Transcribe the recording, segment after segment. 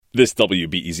This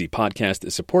WBEZ podcast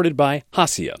is supported by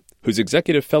Hacia, whose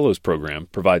Executive Fellows Program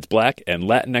provides Black and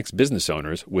Latinx business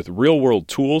owners with real-world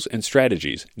tools and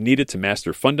strategies needed to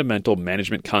master fundamental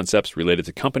management concepts related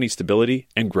to company stability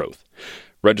and growth.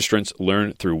 Registrants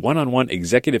learn through one-on-one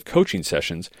executive coaching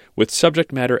sessions with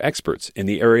subject matter experts in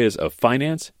the areas of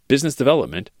finance, business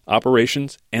development,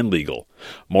 operations, and legal.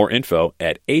 More info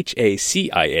at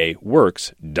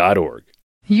haciaworks.org.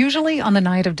 Usually on the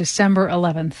night of December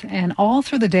 11th and all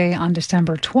through the day on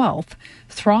December 12th,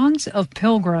 throngs of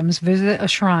pilgrims visit a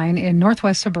shrine in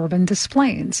northwest suburban Des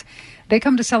Plaines. They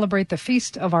come to celebrate the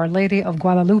feast of Our Lady of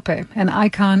Guadalupe, an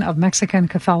icon of Mexican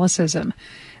Catholicism.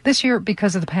 This year,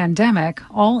 because of the pandemic,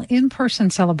 all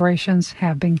in-person celebrations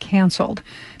have been canceled.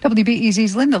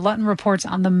 WBEZ's Linda Lutton reports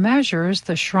on the measures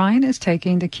the shrine is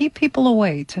taking to keep people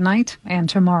away tonight and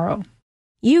tomorrow.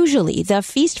 Usually, the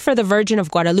Feast for the Virgin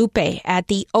of Guadalupe at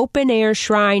the open-air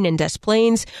shrine in Des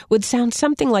Plaines would sound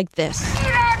something like this.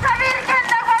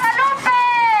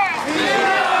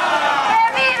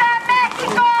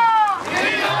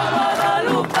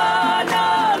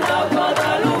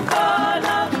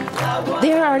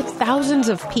 There are thousands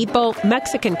of people,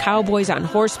 Mexican cowboys on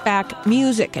horseback,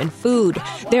 music and food.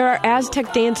 There are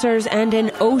Aztec dancers and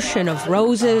an ocean of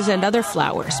roses and other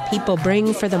flowers people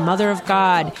bring for the Mother of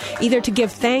God, either to give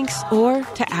thanks or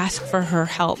to ask for her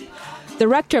help. The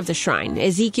rector of the shrine,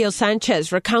 Ezekiel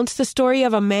Sanchez, recounts the story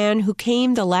of a man who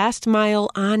came the last mile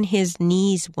on his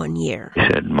knees one year. He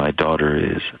said, "My daughter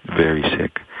is very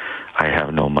sick. I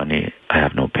have no money. I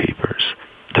have no papers.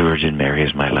 The Virgin Mary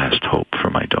is my last hope for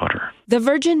my daughter." The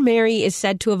Virgin Mary is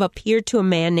said to have appeared to a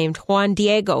man named Juan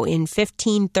Diego in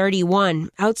 1531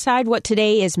 outside what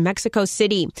today is Mexico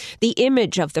City. The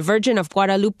image of the Virgin of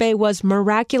Guadalupe was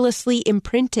miraculously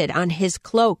imprinted on his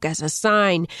cloak as a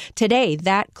sign. Today,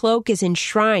 that cloak is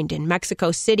enshrined in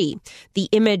Mexico City. The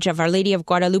image of Our Lady of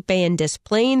Guadalupe in Des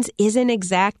Plaines is an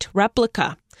exact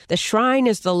replica. The shrine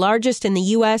is the largest in the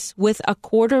U.S., with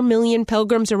 250,000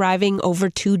 pilgrims arriving over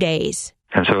 2 days.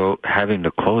 And so having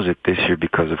to close it this year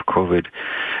because of COVID,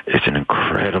 it's an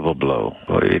incredible blow.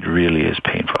 It really is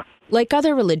painful. Like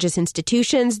other religious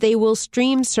institutions, they will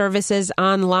stream services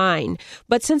online.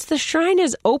 But since the shrine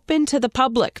is open to the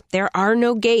public, there are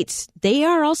no gates. They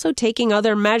are also taking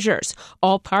other measures.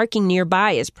 All parking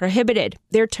nearby is prohibited.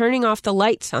 They're turning off the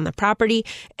lights on the property,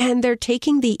 and they're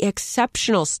taking the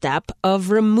exceptional step of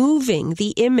removing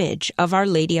the image of Our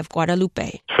Lady of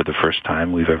Guadalupe. For the first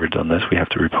time we've ever done this, we have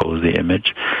to repose the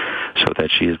image so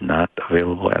that she is not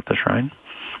available at the shrine.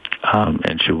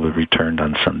 And she will be returned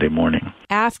on Sunday morning.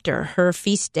 After her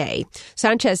feast day,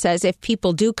 Sanchez says if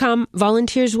people do come,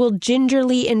 volunteers will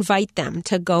gingerly invite them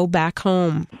to go back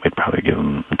home. We'd probably give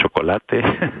them chocolate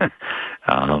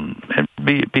and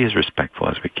be as respectful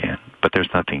as we can. But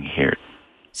there's nothing here.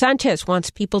 Sanchez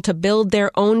wants people to build their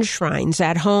own shrines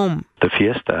at home. The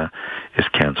fiesta is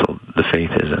canceled. The faith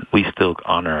isn't. We still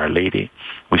honor Our Lady.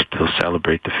 We still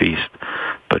celebrate the feast,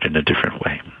 but in a different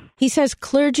way. He says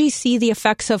clergy see the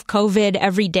effects of COVID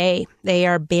every day. They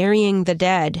are burying the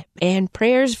dead, and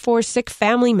prayers for sick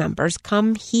family members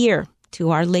come here to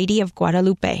Our Lady of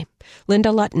Guadalupe.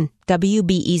 Linda Lutton,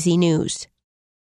 WBEZ News.